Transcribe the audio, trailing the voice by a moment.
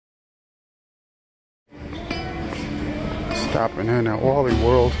Stopping in at Wally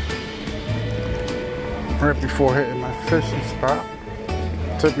World right before hitting my fishing spot.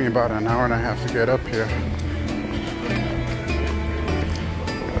 Took me about an hour and a half to get up here.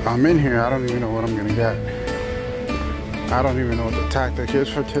 I'm in here, I don't even know what I'm gonna get. I don't even know what the tactic is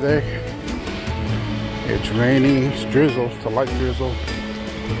for today. It's raining, it's drizzle, it's a light drizzle,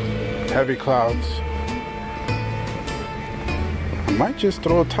 heavy clouds. I might just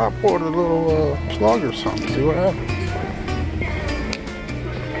throw a top board, a little plug or something, see what happens.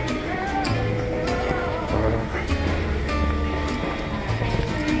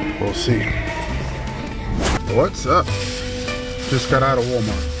 We'll see. What's up? Just got out of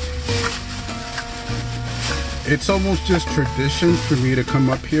Walmart. It's almost just tradition for me to come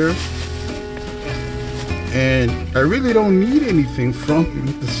up here, and I really don't need anything from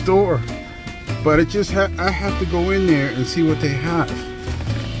the store, but it just I have to go in there and see what they have.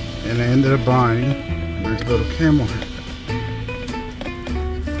 And I ended up buying a nice little camel hat.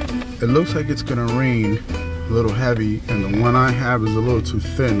 It looks like it's gonna rain a little heavy, and the one I have is a little too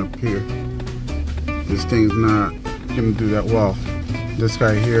thin up here. This thing's not gonna do that well. This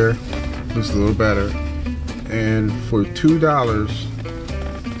guy here looks a little better, and for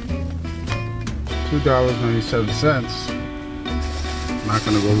 $2.97, not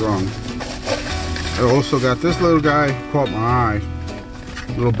gonna go wrong. I also got this little guy who caught my eye,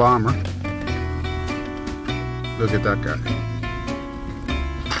 little bomber. Look at that guy.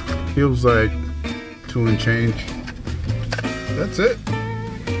 He was like 2 and change. That's it.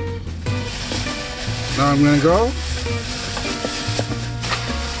 Now I'm gonna go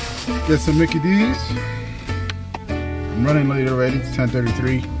get some Mickey D's. I'm running late already, it's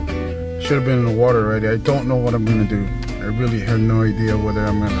 10:33. Should have been in the water already. I don't know what I'm gonna do. I really have no idea whether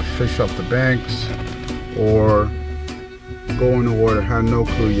I'm gonna fish up the banks or go in the water. I have no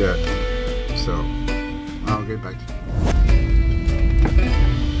clue yet. So I'll get back to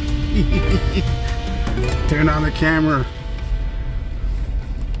you. Turn on the camera.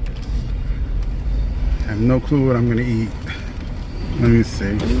 I have no clue what I'm gonna eat. Let me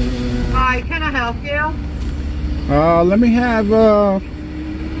see. Hi, can I help you? Let me have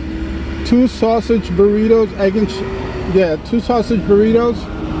 2 sausage burritos, egg and 2 sausage burritos.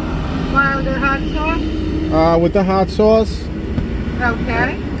 With the hot sauce? With the hot sauce.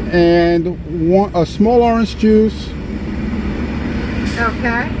 Okay. And a small orange juice.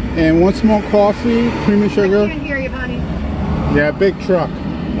 Okay. And 1 small coffee, cream and sugar. I can't hear you, honey. Yeah, big truck.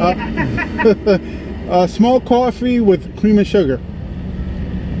 Yeah. A small coffee with cream and sugar.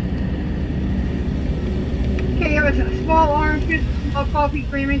 Okay, you have a small orange juice, small coffee,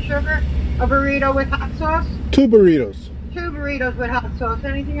 cream and sugar, a burrito with hot sauce. 2 burritos. 2 burritos with hot sauce.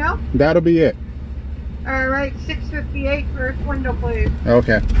 Anything else? That'll be it. All right, $6.58 first window, please.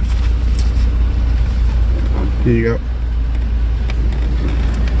 Okay. Here you go.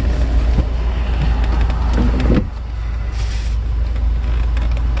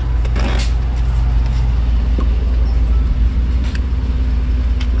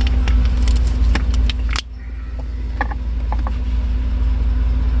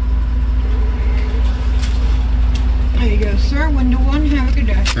 There you go, sir. Window 1. Have a good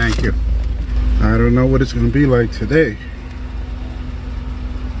day. Thank you. I don't know what it's going to be like today.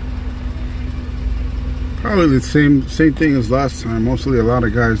 Probably the same thing as last time. Mostly a lot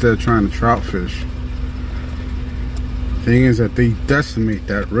of guys that are trying to trout fish. Thing is that they decimate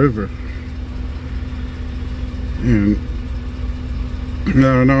that river. And I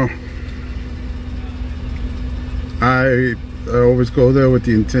don't know. I always go there with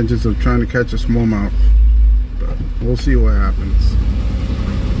the intentions of trying to catch a smallmouth. But we'll see what happens.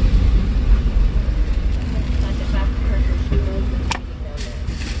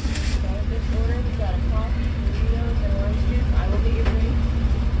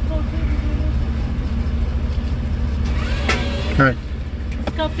 Hi.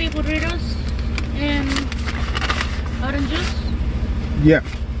 Coffee, burritos, and orange juice? Yeah.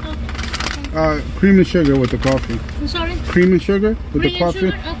 Oh. Cream and sugar with the coffee. I'm sorry? Cream and sugar with Cream the coffee?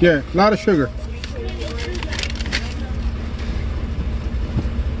 and sugar? Okay. Yeah, a lot of sugar.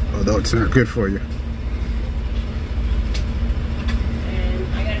 Although it's not good for you. And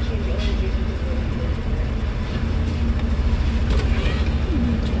I gotta change the orange juice.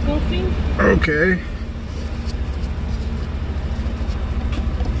 Coffee? Okay.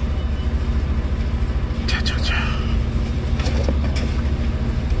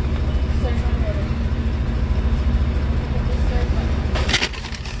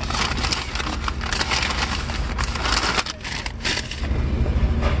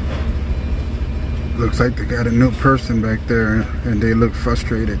 Looks like they got a new person back there and they look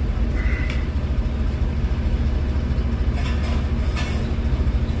frustrated.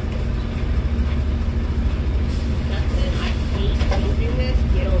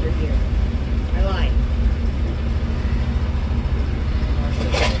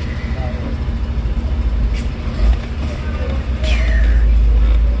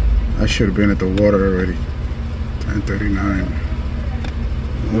 I should have been at the water already. 10:39.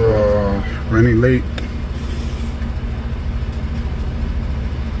 Running late.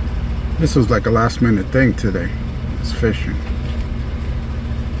 This was like a last minute thing today. It's fishing.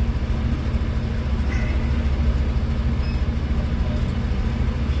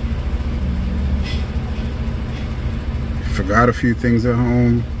 Forgot a few things at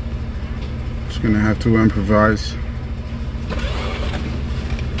home. Just gonna have to improvise.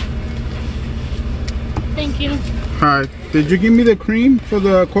 Thank you. Hi. Did you give me the cream for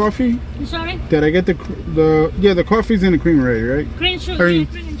the coffee? I'm sorry? Did I get the coffee's in the cream already, right? Cream sugar. Cream,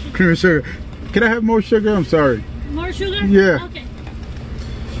 Yeah, cream and sugar. cream and sugar. Can I have more sugar? I'm sorry. More sugar? Yeah. Okay.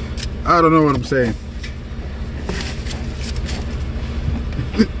 I don't know what I'm saying.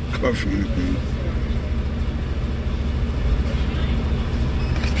 Coffee and cream.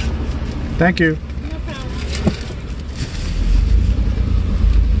 Thank you. No problem.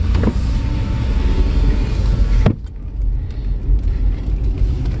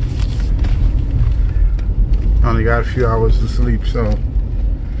 Only got a few hours to sleep, so.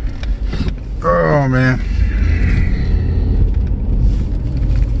 Oh man.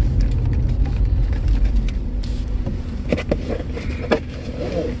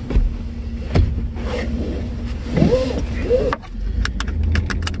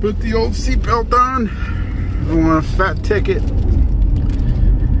 Put the old seatbelt on. I don't want a fat ticket.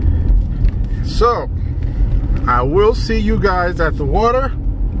 So, I will see you guys at the water.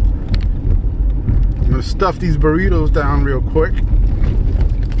 I'm gonna stuff these burritos down real quick.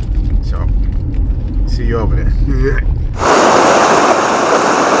 So, see you over there.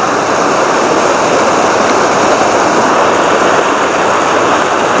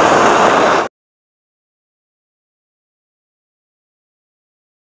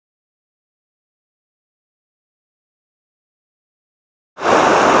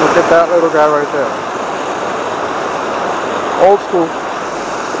 Look at that little guy right there. Old school.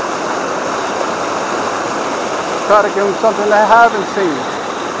 Try to give him something they haven't seen.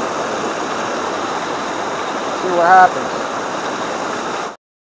 See what happens.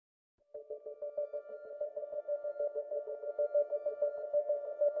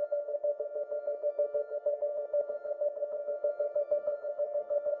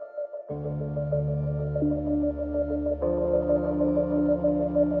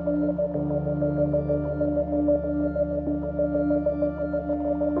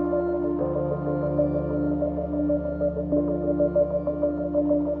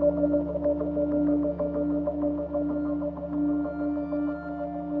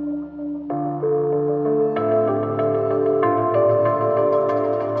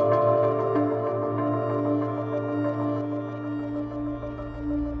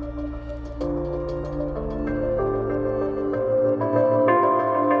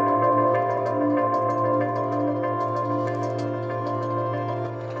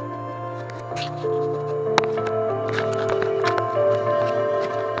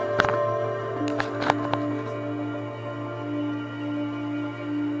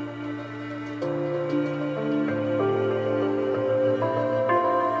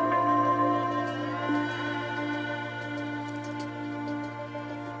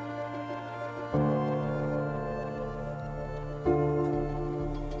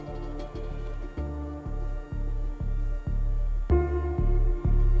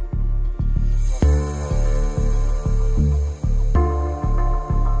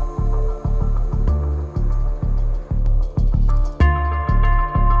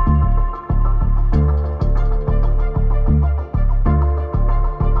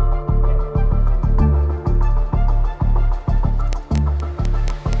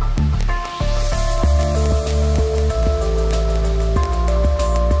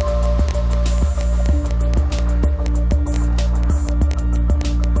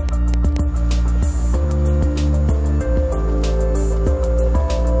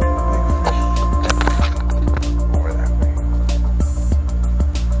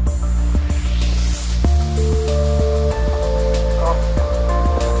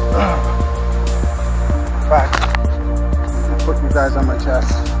 Guys on my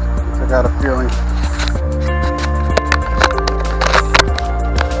chest. I got a feeling.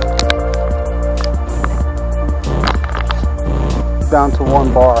 Down to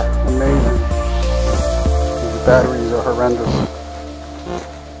 1 bar. Amazing. These batteries are horrendous.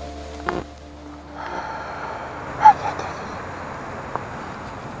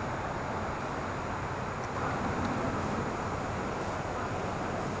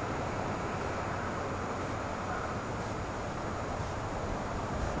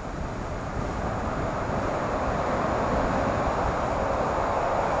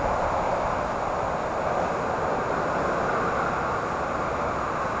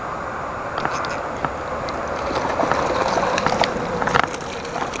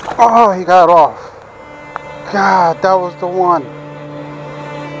 Oh, he got off. God, that was the one.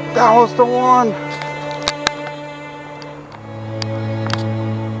 That was the one.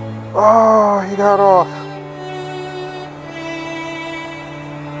 Oh, he got off.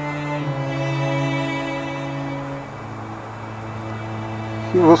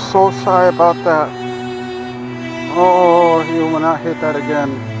 He was so shy about that. Oh, he will not hit that again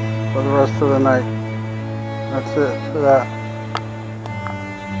for the rest of the night. That's it for that.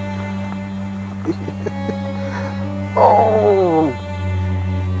 Oh,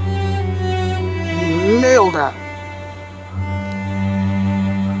 he nailed that.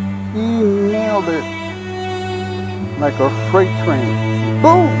 He nailed it like a freight train.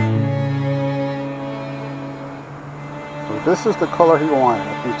 Boom! So this is the color he wanted.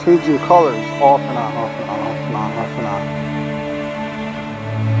 I'm changing colors off and on, off and on, off and on, off and on.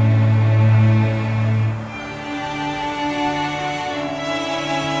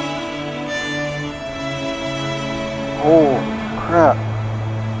 Oh crap.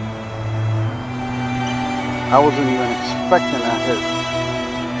 I wasn't even expecting that hit.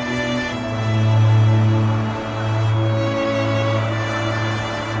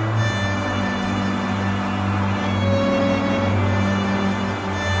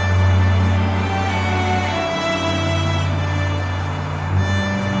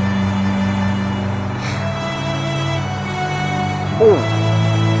 Oh,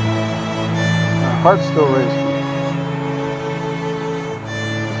 my heart's still racing.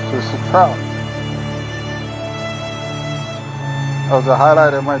 It's just a trout. That was the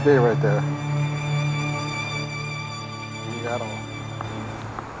highlight of my day right there. We got all.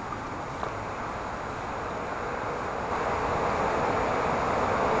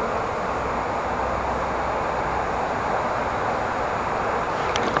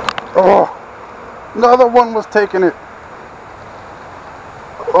 Oh, another one was taking it.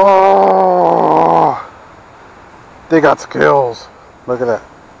 Oh, they got skills. Look at that.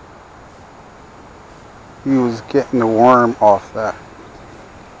 He was getting the worm off that.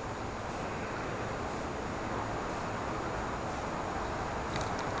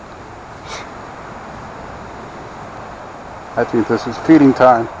 I think this is feeding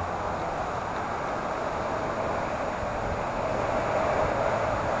time.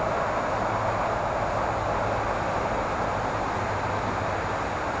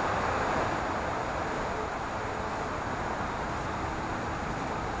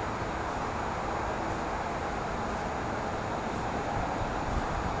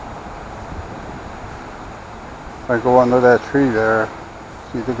 If I go under that tree there,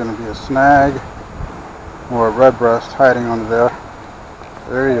 it's either going to be a snag or a red breast hiding under there.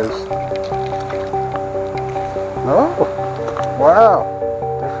 There he is. Oh, wow.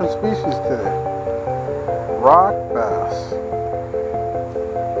 Different species today. Rock bass.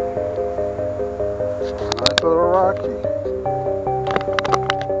 Nice little Rocky.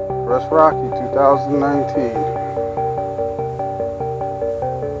 Fresh Rocky 2019.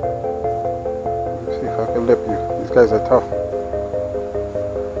 See if I can lip you. These guys are tough.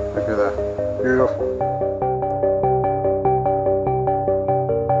 Look at that. Beautiful.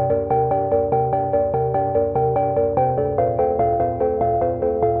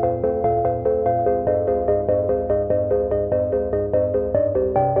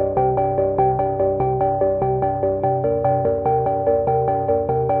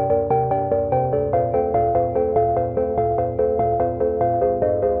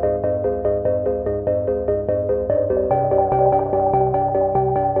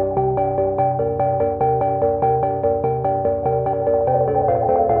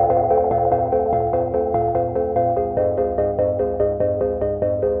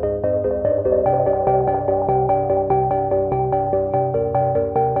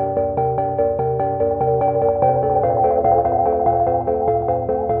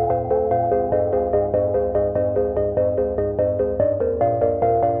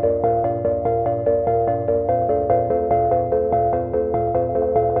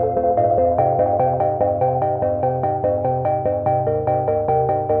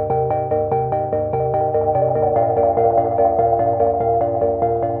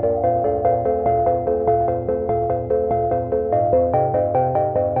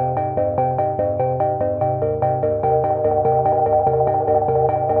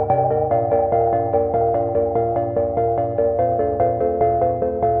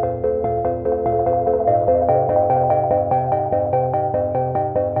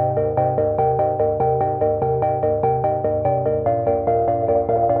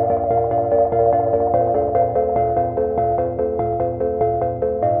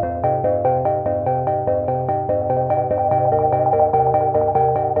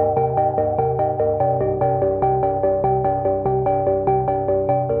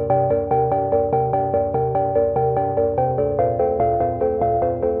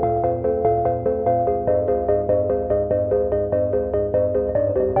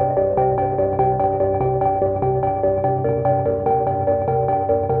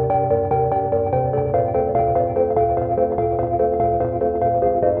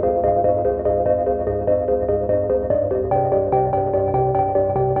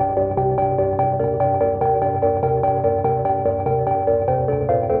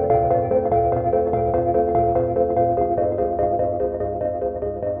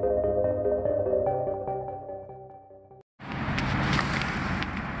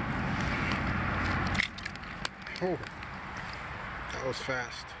 Oh, that was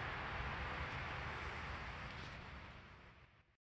fast.